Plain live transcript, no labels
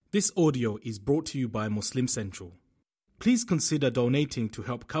This audio is brought to you by Muslim Central. Please consider donating to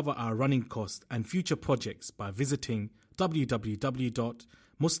help cover our running costs and future projects by visiting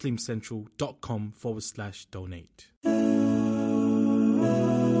www.muslimcentral.com/donate.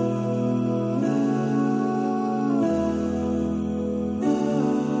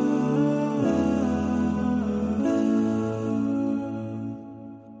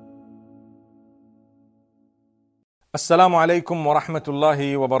 Assalamu alaikum wa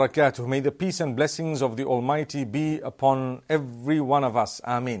rahmatullahi wa barakatuh. May the peace and blessings of the Almighty be upon every one of us.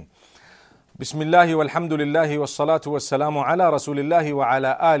 Ameen. Bismillahi walhamdulillahi wassalatu wassalamu ala rasulillahi wa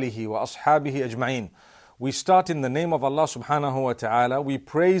ala alihi wa ashabihi ajma'in. We start in the name of Allah subhanahu wa ta'ala. We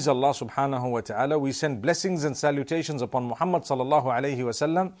praise Allah subhanahu wa ta'ala. We send blessings and salutations upon Muhammad sallallahu alayhi wa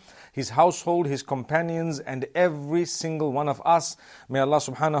sallam, his household, his companions, and every single one of us. May Allah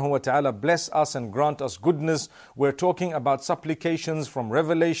subhanahu wa ta'ala bless us and grant us goodness. We're talking about supplications from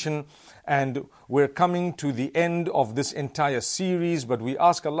Revelation, and we're coming to the end of this entire series, but we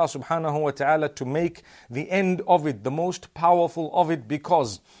ask Allah subhanahu wa ta'ala to make the end of it the most powerful of it,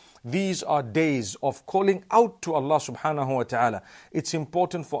 because these are days of calling out to Allah subhanahu wa ta'ala. It's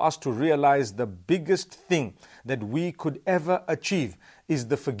important for us to realize the biggest thing that we could ever achieve is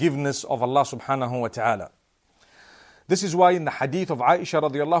the forgiveness of Allah subhanahu wa ta'ala. This is why in the hadith of Aisha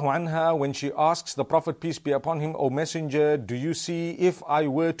radiallahu anha, when she asks the Prophet, peace be upon him, O Messenger, do you see, if I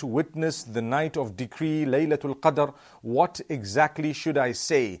were to witness the night of decree, Laylatul Qadr, what exactly should I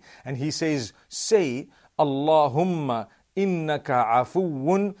say? And he says, say, Allahumma innaka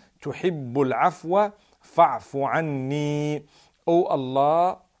afuwun tuhibbul afwa fa'fu anni. O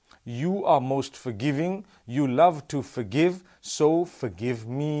Allah, you are most forgiving, you love to forgive, so forgive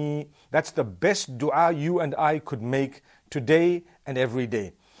me. That's the best dua you and I could make today and every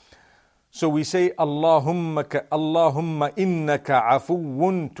day. So we say, Allahumma innaka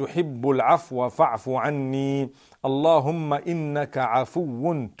afuwun tuhibbul afwa fa'fu anni. Allahumma innaka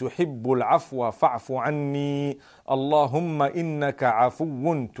afuwun tuhibbul afwa fa'fu anni. Allahumma innaka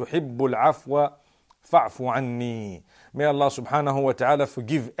afuwun tuhibbul afwa fa'fu anni. May Allah subhanahu wa ta'ala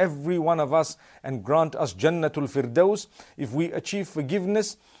forgive every one of us and grant us Jannatul Firdaus. If we achieve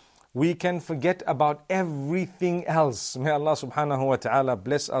forgiveness, we can forget about everything else. May Allah subhanahu wa ta'ala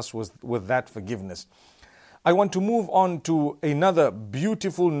bless us with that forgiveness. I want to move on to another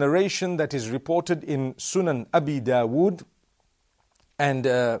beautiful narration that is reported in Sunan Abi Dawood and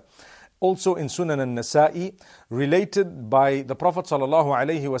also in Sunan al-Nasa'i, related by the Prophet sallallahu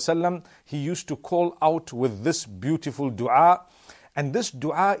alaihi wasallam. He used to call out with this beautiful dua, and this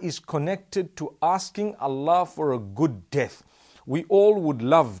dua is connected to asking Allah for a good death. We all would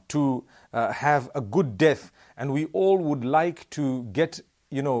love to have a good death, and we all would like to get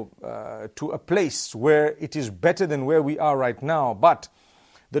to a place where it is better than where we are right now. But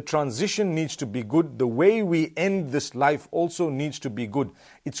the transition needs to be good. The way we end this life also needs to be good.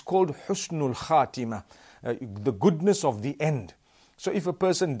 It's called husnul khatima, the goodness of the end. So if a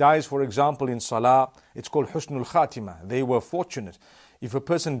person dies, for example, in salah, it's called husnul khatima. They were fortunate. If a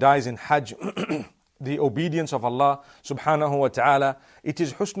person dies in hajj, the obedience of Allah subhanahu wa ta'ala, it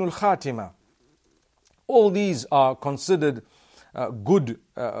is husnul khatima. All these are considered good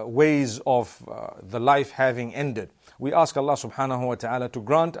ways of the life having ended. We ask Allah subhanahu wa ta'ala to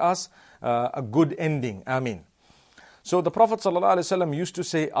grant us a good ending. Ameen. So the Prophet sallallahu alaihi wasallam used to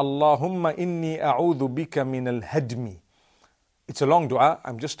say, Allahumma inni a'udhu bika min al-hadmi. It's a long dua,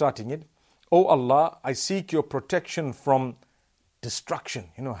 I'm just starting it. Oh Allah, I seek your protection from destruction.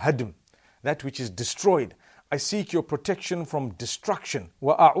 Hadm, that which is destroyed. I seek your protection from destruction.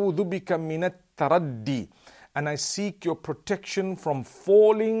 Wa a'udhu bika min at-taraddi. And I seek your protection from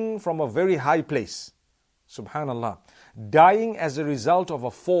falling from a very high place. Subhanallah. Dying as a result of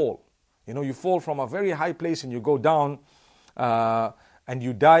a fall. You fall from a very high place and you go down and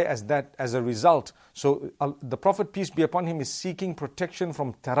you die as a result. So the Prophet, peace be upon him, is seeking protection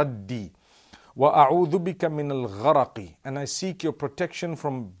from taraddi. وَأَعُوذُ بِكَ مِنَ الْغَرَقِ. And I seek your protection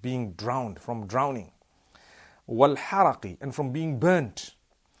from being drowned, from drowning. وَالْحَرَقِ. And from being burnt.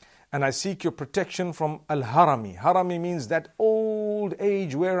 And I seek your protection from al-harami. Harami means that old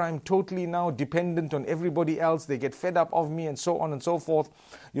age where I'm totally now dependent on everybody else. They get fed up of me and so on and so forth.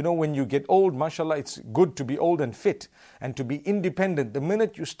 When you get old, mashallah, it's good to be old and fit and to be independent. The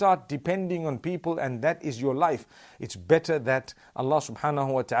minute you start depending on people and that is your life, it's better that Allah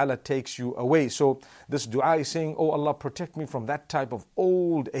subhanahu wa ta'ala takes you away. So this dua is saying, oh Allah, protect me from that type of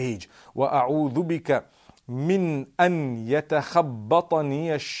old age. وَأَعُوذُ بِكَ min an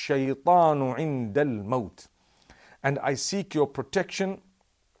yatakhabbatani ash-shaytanu 'inda al-maut. And I seek your protection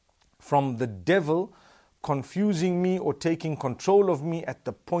from the devil confusing me or taking control of me at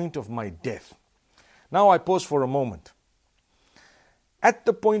the point of my death. Now I pause for a moment. At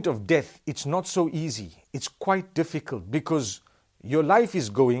the point of death, it's not so easy. It's quite difficult because your life is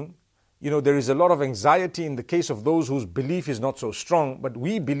going. There is a lot of anxiety in the case of those whose belief is not so strong, but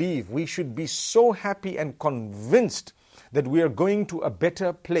we believe we should be so happy and convinced that we are going to a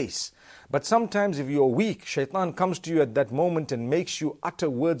better place. But sometimes if you're weak, shaitan comes to you at that moment and makes you utter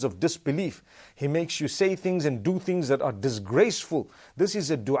words of disbelief. He makes you say things and do things that are disgraceful. This is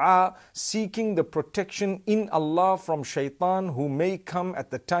a dua seeking the protection in Allah from shaitan, who may come at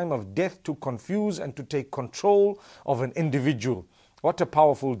the time of death to confuse and to take control of an individual. What a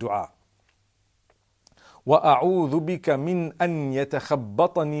powerful dua. وَأَعُوذُ بِكَ مِنْ أَنْ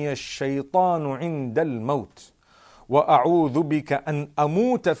يَتَخَبَّطَنِيَ الشَّيْطَانُ عِنْدَ الْمَوْتِ وَأَعُوذُ بِكَ أَنْ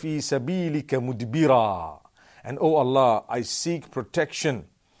أَمُوتَ فِي سَبِيلِكَ مُدْبِرًا. And O Allah, I seek protection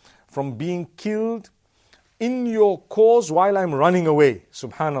from being killed in your cause while I'm running away.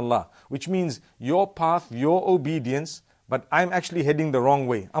 Subhanallah. Which means your path, your obedience, but I'm actually heading the wrong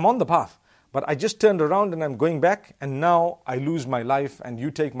way. I'm on the path, but I just turned around and I'm going back, and now I lose my life and you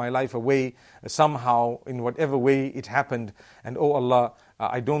take my life away somehow, in whatever way it happened. And O Allah,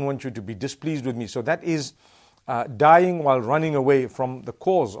 I don't want you to be displeased with me. So that is dying while running away from the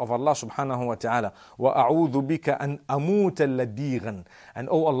cause of Allah subhanahu wa ta'ala. وَأَعُوذُ بِكَ أَنْ أَمُوتَ لَدِيغًا. And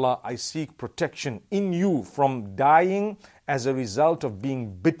O Allah, I seek protection in you from dying as a result of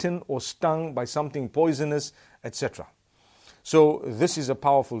being bitten or stung by something poisonous, etc. So this is a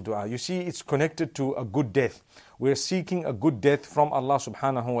powerful dua. You see, it's connected to a good death. We're seeking a good death from Allah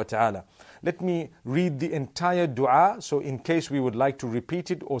subhanahu wa ta'ala. Let me read the entire dua, so in case we would like to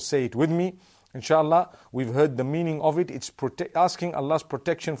repeat it or say it with me. Inshallah, we've heard the meaning of it. It's asking Allah's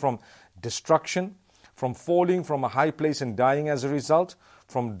protection from destruction, from falling from a high place and dying as a result,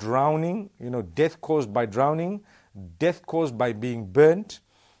 from drowning, death caused by drowning, death caused by being burnt,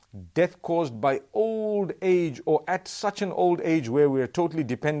 death caused by old age, or at such an old age where we are totally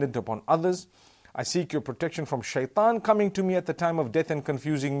dependent upon others. I seek your protection from shaitan coming to me at the time of death and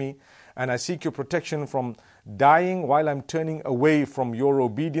confusing me. And I seek your protection from dying while I'm turning away from your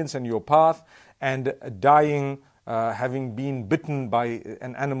obedience and your path, and dying having been bitten by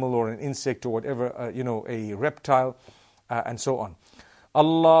an animal or an insect or whatever, a reptile, and so on.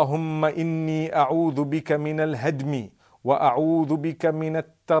 Allahumma inni a'udhu bika min al-hadmi wa a'udhu bika min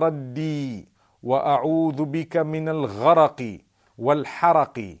al-taraddi wa a'udhu bika min al-gharaqi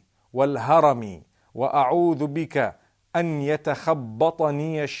wal-haraqi wal-harami wa a'udhu bika أن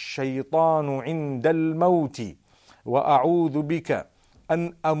يتخبطني الشيطان عند الموت وأعوذ بك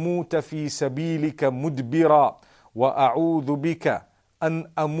أن أموت في سبيلك مدبرا وأعوذ بك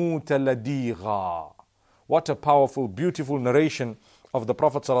أن أموت لديغا. What a powerful, beautiful narration of the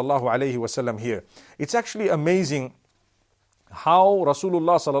Prophet ﷺ here. It's actually amazing how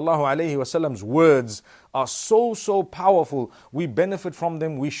Rasulullah ﷺ's words are so powerful. We benefit from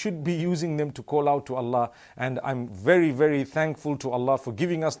them. We should be using them to call out to Allah. And I'm very, very thankful to Allah for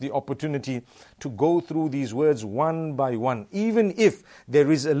giving us the opportunity to go through these words one by one. Even if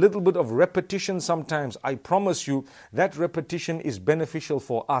there is a little bit of repetition sometimes, I promise you that repetition is beneficial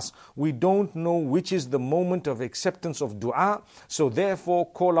for us. We don't know which is the moment of acceptance of dua. So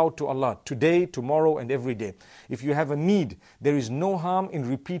therefore, call out to Allah today, tomorrow, and every day. If you have a need, there is no harm in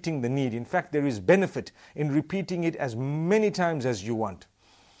repeating the need. In fact, there is benefit in repeating it as many times as you want.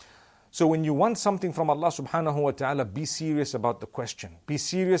 So when you want something from Allah subhanahu wa ta'ala, be serious about the question. Be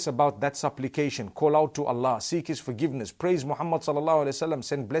serious about that supplication. Call out to Allah. Seek His forgiveness. Praise Muhammad sallallahu alayhi wa sallam.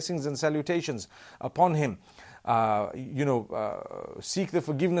 Send blessings and salutations upon him. Seek the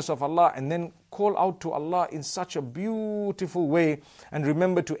forgiveness of Allah, and then call out to Allah in such a beautiful way. And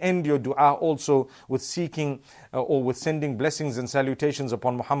remember to end your dua also with seeking or with sending blessings and salutations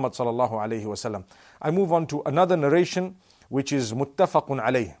upon Muhammad sallallahu alayhi wa sallam. I move on to another narration, which is muttafaqun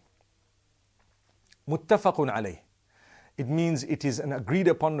alayh. Muttafaqun alayh. It means it is an agreed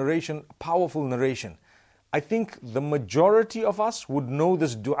upon narration, a powerful narration. I think the majority of us would know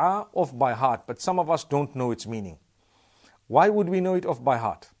this dua off by heart, but some of us don't know its meaning. Why would we know it off by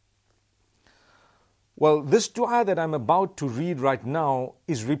heart? Well, this dua that I'm about to read right now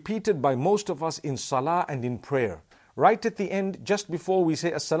is repeated by most of us in salah and in prayer. Right at the end, just before we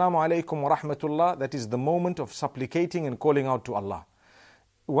say Assalamu alaikum wa rahmatullah, that is the moment of supplicating and calling out to Allah.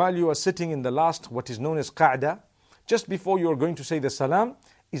 While you are sitting in the last, what is known as qa'dah, just before you are going to say the salam,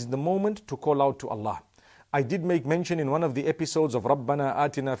 is the moment to call out to Allah. I did make mention in one of the episodes of رَبَّنَا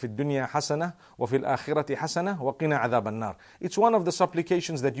آتِنَا فِي الدُّنْيَا حَسَنَةً وَفِي الْآخِرَةِ حَسَنَةً وَقِنَا عَذَابَ النَّارِ. It's one of the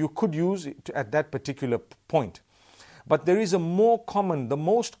supplications that you could use at that particular point. But there is a more common, the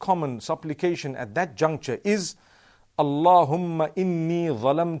most common supplication at that juncture is Allahumma inni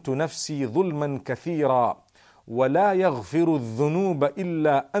zalamtu nafsi dhulman kathira wa la yaghfiru dhunuba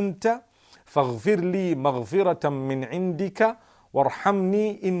illa anta faghfir li maghfiratan min indika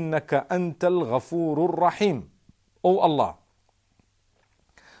warhamni innaka antal ghafurur rahim. O Allah,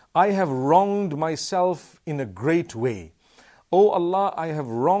 I have wronged myself in a great way. O Allah, I have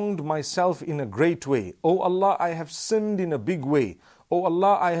wronged myself in a great way. O Allah, I have sinned in a big way. O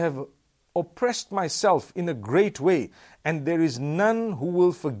Allah, I have oppressed myself in a great way. And there is none who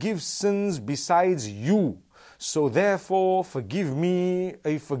will forgive sins besides you. So therefore, forgive me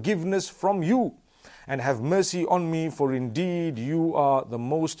a forgiveness from you. And have mercy on me, for indeed you are the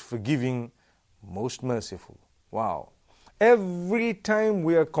most forgiving, most merciful. Wow. Every time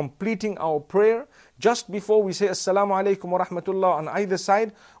we are completing our prayer, just before we say Assalamu alaikum wa rahmatullah on either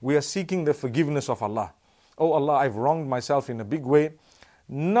side, we are seeking the forgiveness of Allah. Oh Allah, I've wronged myself in a big way.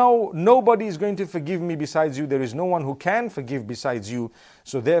 No, nobody is going to forgive me besides you. There is no one who can forgive besides you.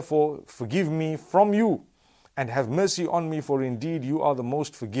 So therefore, forgive me from you. And have mercy on me, for indeed you are the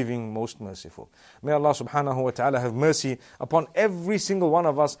most forgiving, most merciful. May Allah subhanahu wa ta'ala have mercy upon every single one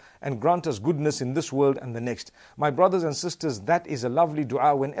of us and grant us goodness in this world and the next. My brothers and sisters, that is a lovely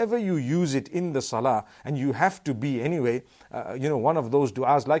dua. Whenever you use it in the salah, and you have to be anyway, one of those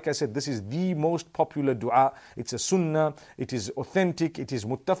du'as, like I said, this is the most popular dua. It's a sunnah, it is authentic, it is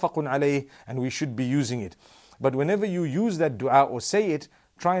muttafaqun alayh, and we should be using it. But whenever you use that dua or say it,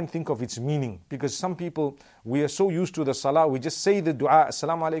 try and think of its meaning, because some people, we are so used to the salah, we just say the dua,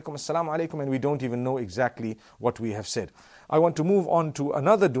 assalamu alaikum, and we don't even know exactly what we have said. I want to move on to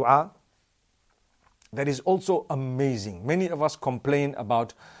another dua that is also amazing. Many of us complain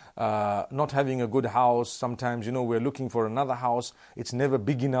about not having a good house. Sometimes, we're looking for another house. It's never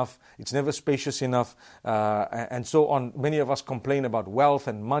big enough. It's never spacious enough. And so on. Many of us complain about wealth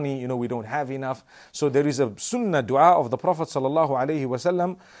and money. We don't have enough. So there is a sunnah dua of the Prophet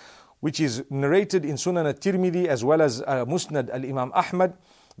ﷺ, which is narrated in Sunan al-Tirmidhi as well as Musnad al-Imam Ahmad.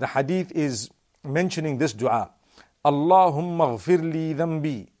 The hadith is mentioning this dua. Allahumma ghfir li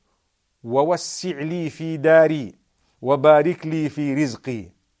dhanbi wa wassi' li fi dari wa barik li fi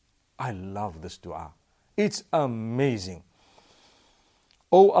rizqi. I love this dua. It's amazing.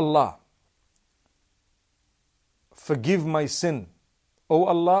 O Allah, forgive my sin. O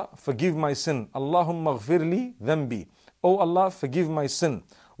Allah, forgive my sin. Allahumma ghfir li dhanbi. O Allah, forgive my sin.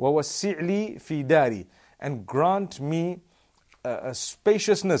 Wa wassi' li fi dari. And grant me a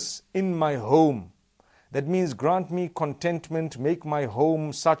spaciousness in my home. That means grant me contentment, make my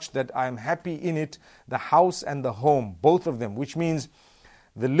home such that I am happy in it, the house and the home, both of them, which means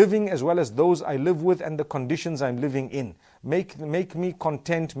the living as well as those I live with and the conditions I'm living in. Make me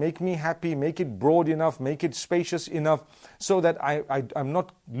content, make me happy, make it broad enough, make it spacious enough so that I'm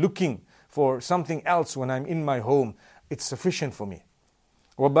not looking for something else when I'm in my home. It's sufficient for me.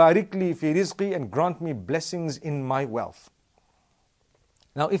 وَبَارِكْ لِي فِي رِزْقِي, and grant me blessings in my wealth.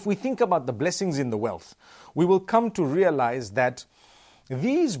 Now, if we think about the blessings in the wealth, we will come to realize that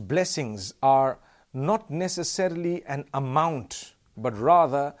these blessings are not necessarily an amount, but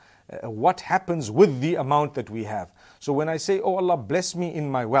rather what happens with the amount that we have. So when I say, oh Allah, bless me in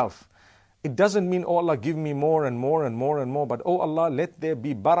my wealth, it doesn't mean, oh Allah, give me more and more and more and more, but oh Allah, let there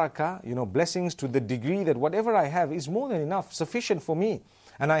be barakah, blessings to the degree that whatever I have is more than enough, sufficient for me.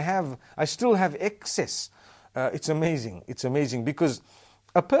 And I still have excess. It's amazing. It's amazing because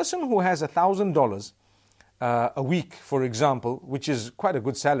a person who has $1,000 a week, for example, which is quite a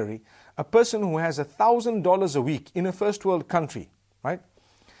good salary, a person who has $1,000 a week in a first world country, right?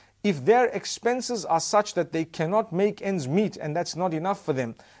 If their expenses are such that they cannot make ends meet and that's not enough for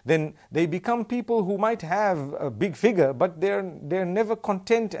them, then they become people who might have a big figure, but they're never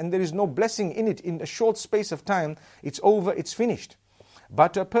content and there is no blessing in it. In a short space of time, it's over, it's finished.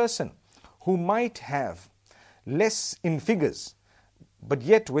 But a person who might have less in figures, but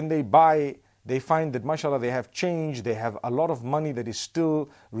yet when they buy, they find that mashallah they have change, they have a lot of money that is still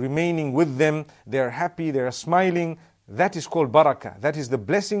remaining with them, they are happy, they are smiling. That is called barakah. That is the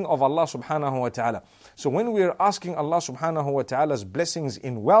blessing of Allah subhanahu wa ta'ala. So when we are asking Allah subhanahu wa ta'ala's blessings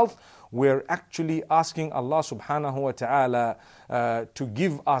in wealth, we are actually asking Allah subhanahu wa ta'ala to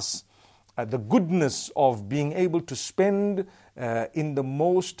give us the goodness of being able to spend in the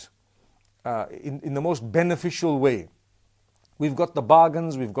most beneficial way. We've got the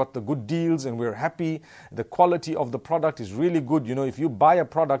bargains, we've got the good deals, and we're happy. The quality of the product is really good. If you buy a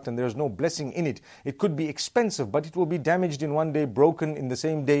product and there's no blessing in it, it could be expensive, but it will be damaged in one day, broken in the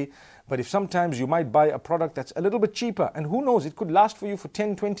same day. But if sometimes you might buy a product that's a little bit cheaper, and who knows, it could last for you for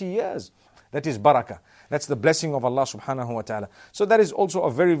 10, 20 years. That is barakah. That's the blessing of Allah subhanahu wa ta'ala. So that is also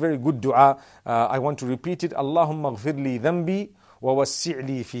a very, very good dua. I want to repeat it. Allahumma ghfir li dhanbi wa wassi'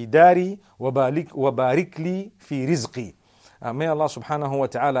 li fi dari wa barik li fi rizqi. May Allah subhanahu wa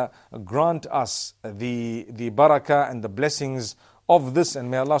ta'ala grant us the barakah and the blessings of this, and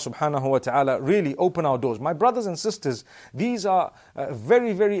may Allah subhanahu wa ta'ala really open our doors. My brothers and sisters, these are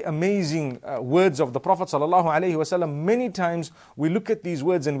very, very amazing words of the Prophet sallallahu alaihi wasallam. Many times we look at these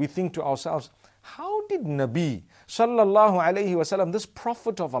words and we think to ourselves, how did Nabi sallallahu alaihi wasallam, this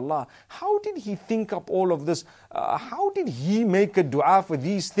Prophet of Allah, how did he think up all of this? How did he make a dua for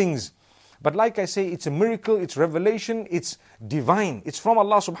these things? But like I say, it's a miracle, it's revelation, it's divine. It's from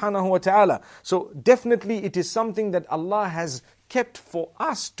Allah subhanahu wa ta'ala. So definitely it is something that Allah has kept for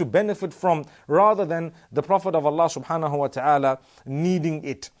us to benefit from, rather than the Prophet of Allah subhanahu wa ta'ala needing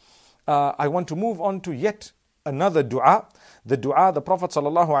it. I want to move on to yet another dua. The dua the Prophet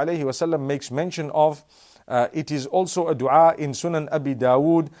sallallahu alaihi wasallam makes mention of. It is also a dua in Sunan Abi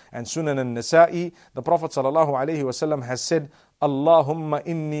Dawood and Sunan al-Nasa'i. The Prophet sallallahu alaihi wasallam has said, Allahumma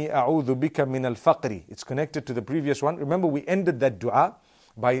inni a'udhu bika min al-faqri. It's connected to the previous one. Remember, we ended that dua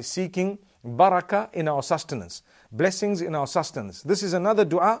by seeking barakah in our sustenance, blessings in our sustenance. This is another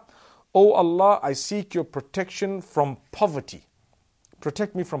dua. O Allah, I seek your protection from poverty.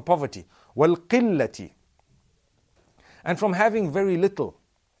 Protect me from poverty. Wal qillati. And from having very little.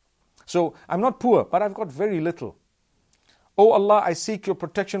 So I'm not poor, but I've got very little. O Allah, I seek your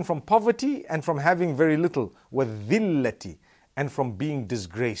protection from poverty and from having very little. Wa dhillati. And from being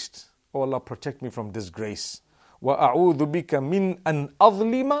disgraced. O Allah, protect me from disgrace. Wa a'udhu bika min an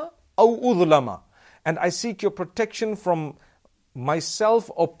adlima aw udlama. And I seek your protection from myself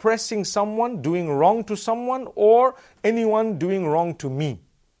oppressing someone, doing wrong to someone, or anyone doing wrong to me.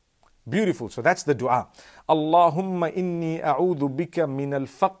 Beautiful. So that's the dua. Allahumma inni a'udhu bika min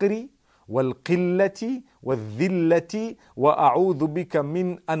al-faqri wal-qillati wal-dhillati wa a'udhu bika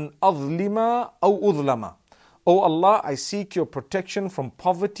min an adlima aw udlama. O Allah, I seek your protection from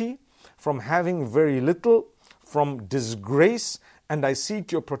poverty, from having very little, from disgrace, and I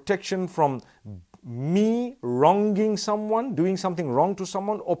seek your protection from me wronging someone, doing something wrong to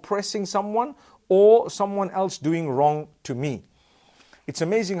someone, oppressing someone, or someone else doing wrong to me. It's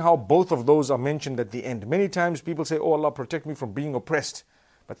amazing how both of those are mentioned at the end. Many times people say, oh Allah, protect me from being oppressed.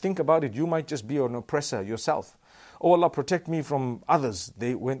 But think about it, you might just be an oppressor yourself. Oh Allah, protect me from others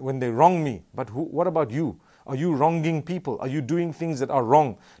when they wrong me. But what about you? Are you wronging people? Are you doing things that are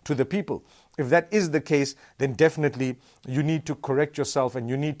wrong to the people? If that is the case, then definitely you need to correct yourself and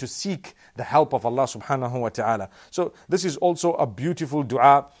you need to seek the help of Allah subhanahu wa ta'ala. So this is also a beautiful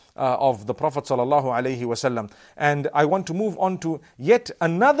dua of the Prophet sallallahu alaihi wasallam. And I want to move on to yet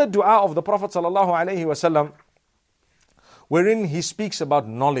another dua of the Prophet sallallahu alaihi wasallam, wherein he speaks about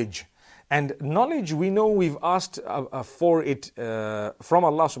knowledge. And knowledge, we know we've asked for it from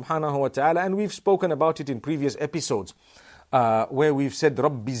Allah subhanahu wa ta'ala, and we've spoken about it in previous episodes, where we've said,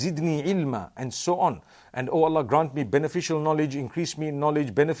 Rabbi zidni ilma, and so on. And oh Allah, grant me beneficial knowledge, increase me in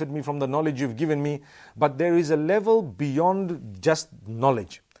knowledge, benefit me from the knowledge you've given me. But there is a level beyond just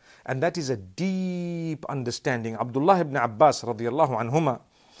knowledge, and that is a deep understanding. Abdullah ibn Abbas radiallahu anhuma,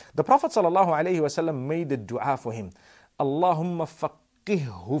 the Prophet sallallahu alayhi wasallam made a dua for him. Allahumma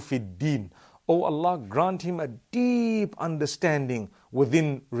faqihhu fid deen. Oh Allah, grant him a deep understanding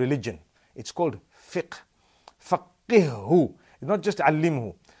within religion. It's called fiqh. Faqihhu, not just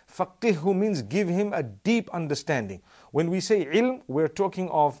allimhu. Faqihhu means give him a deep understanding. When we say ilm, we're talking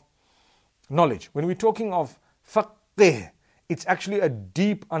of knowledge. When we're talking of faqih, it's actually a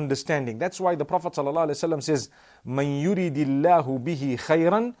deep understanding. That's why the Prophet ﷺ says, Man yuridillahu bihi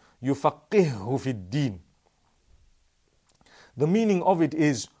khayran yufaqihhu fid deen. The meaning of it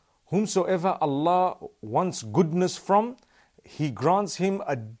is, whomsoever Allah wants goodness from, He grants him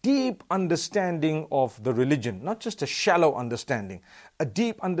a deep understanding of the religion, not just a shallow understanding, a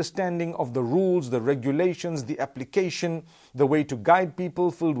deep understanding of the rules, the regulations, the application, the way to guide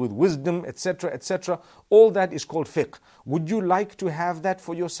people filled with wisdom, etc., etc. All that is called fiqh. Would you like to have that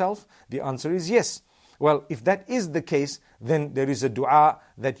for yourself? The answer is yes. Well, if that is the case, then there is a dua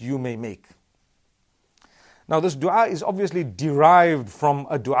that you may make. Now this dua is obviously derived from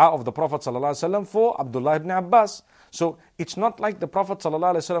a dua of the Prophet ﷺ for Abdullah ibn Abbas. So it's not like the Prophet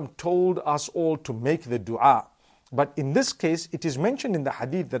ﷺ told us all to make the dua. But in this case, it is mentioned in the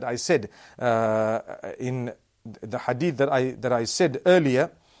hadith that I said, in the hadith that I said earlier,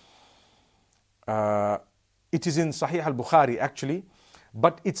 it is in Sahih al-Bukhari actually,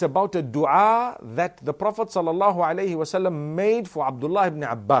 But it's about a dua that the Prophet ﷺ made for Abdullah ibn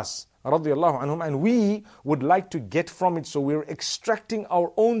Abbas radiallahu anhum, and we would like to get from it. So we're extracting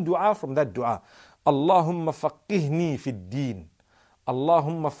our own dua from that dua. Allahumma faqihni fid deen.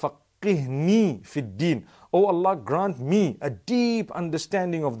 Allahumma faqihni fid deen. Oh Allah, grant me a deep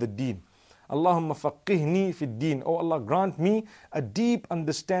understanding of the deen. Allahumma faqihni fid deen. Oh Allah, grant me a deep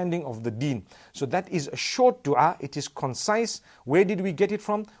understanding of the deen. So that is a short dua. It is concise. Where did we get it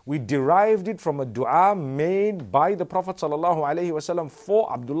from? We derived it from a dua made by the Prophet ﷺ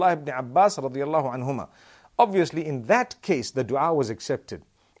for Abdullah ibn Abbas radiallahu anhuma. Obviously, in that case, the dua was accepted.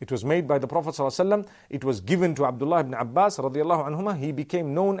 It was made by the Prophet ﷺ. It was given to Abdullah ibn Abbas radiallahu anhuma. He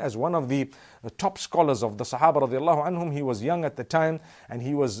became known as one of the top scholars of the Sahaba radiallahu anhum. He was young at the time and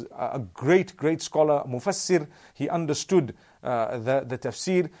he was a great scholar, mufassir. He understood the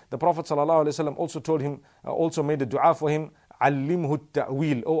tafsir. The Prophet ﷺ also told him, also made a dua for him, Allimhu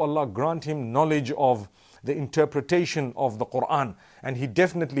ta'wil. Oh Allah, grant him knowledge of the interpretation of the Quran. And he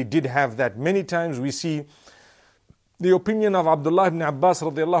definitely did have that. Many times we see the opinion of Abdullah ibn Abbas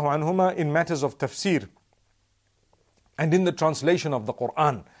radiallahu anhuma in matters of tafsir and in the translation of the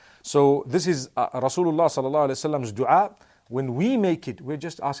Quran. So this is Rasulullah sallallahu alaihi wasallam's dua. When we make it, we're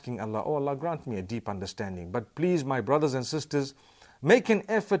just asking Allah, oh Allah, grant me a deep understanding. But please, my brothers and sisters, make an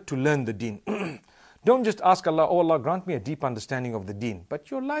effort to learn the deen. Don't just ask Allah, oh Allah, grant me a deep understanding of the deen. But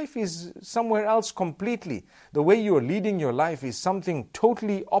your life is somewhere else completely. The way you are leading your life is something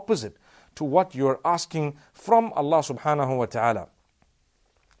totally opposite to what you're asking from Allah subhanahu wa ta'ala.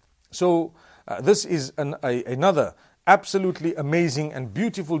 So this is another absolutely amazing and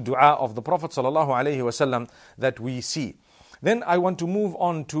beautiful dua of the Prophet sallallahu alaihi wasallam that we see. Then I want to move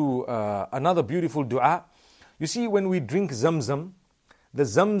on to another beautiful dua. You see, when we drink Zamzam, the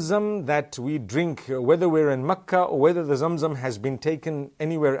Zamzam that we drink, whether we're in Mecca or whether the Zamzam has been taken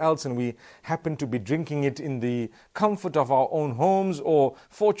anywhere else and we happen to be drinking it in the comfort of our own homes or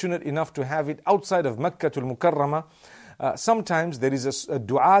fortunate enough to have it outside of Meccatul Mukarramah, sometimes there is a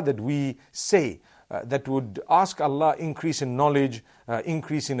dua that we say that would ask Allah increase in knowledge,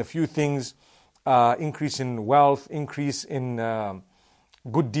 increase in a few things, increase in wealth, increase in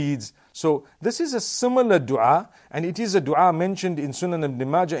good deeds. So this is a similar dua, and it is a dua mentioned in Sunan ibn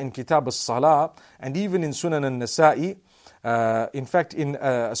Majah in Kitab al-Salah and even in Sunan al-Nasa'i. In fact, in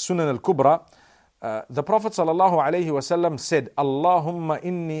Sunan al-Kubra, the Prophet sallallahu alaihi wasallam said, Allahumma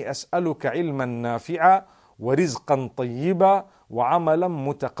inni as'aluka ilman nafi'a wa rizqan tayyiba wa amalan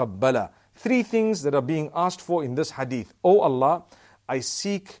mutaqabbala. Three things that are being asked for in this hadith. Oh Allah, I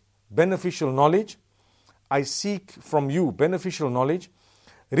seek beneficial knowledge. I seek from you beneficial knowledge.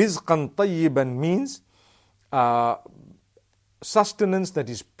 Rizqan tayyiban means sustenance that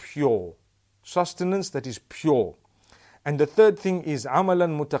is pure. Sustenance that is pure. And the third thing is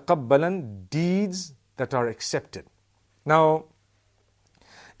amalan mutaqabbalan, deeds that are accepted. Now,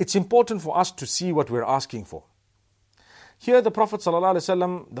 it's important for us to see what we're asking for. Here the Prophet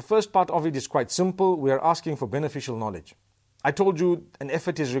ﷺ, the first part of it is quite simple. We are asking for beneficial knowledge. I told you an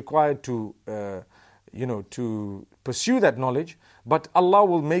effort is required to to pursue that knowledge, but Allah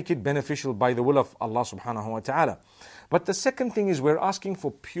will make it beneficial by the will of Allah subhanahu wa ta'ala. But the second thing is we're asking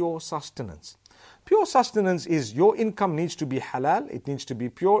for pure sustenance. Pure sustenance is your income needs to be halal, it needs to be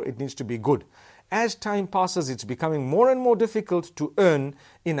pure, it needs to be good. As time passes, it's becoming more and more difficult to earn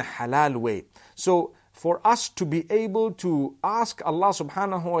in a halal way. So for us to be able to ask Allah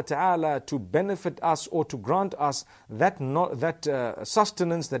subhanahu wa ta'ala to benefit us or to grant us that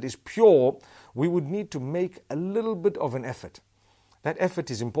sustenance that is pure, we would need to make a little bit of an effort. That effort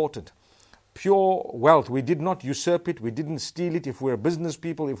is important. Pure wealth, we did not usurp it, we didn't steal it. If we're business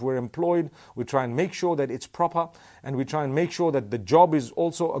people, if we're employed, we try and make sure that it's proper, and we try and make sure that the job is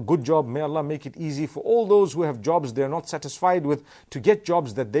also a good job. May Allah make it easy for all those who have jobs they're not satisfied with to get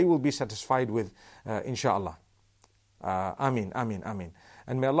jobs that they will be satisfied with, inshallah. Ameen, ameen, ameen.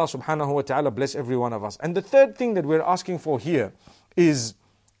 And may Allah subhanahu wa ta'ala bless every one of us. And the third thing that we're asking for here is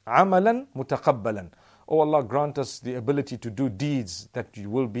amalan mutaqabbalan. Oh Allah, grant us the ability to do deeds that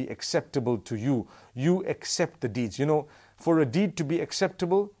will be acceptable to you. You accept the deeds. You know, for a deed to be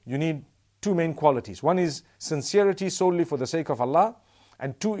acceptable, you need two main qualities. One is sincerity solely for the sake of Allah,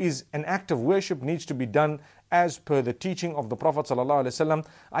 and two is an act of worship needs to be done as per the teaching of the Prophet ﷺ.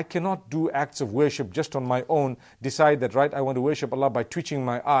 I cannot do acts of worship just on my own, decide that, right, I want to worship Allah by twitching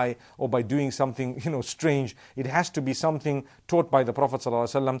my eye or by doing something, strange. It has to be something taught by the Prophet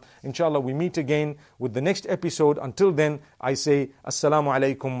ﷺ. Inshallah, we meet again with the next episode. Until then, I say, Assalamu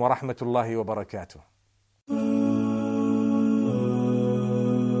alaikum wa rahmatullahi wa barakatuh.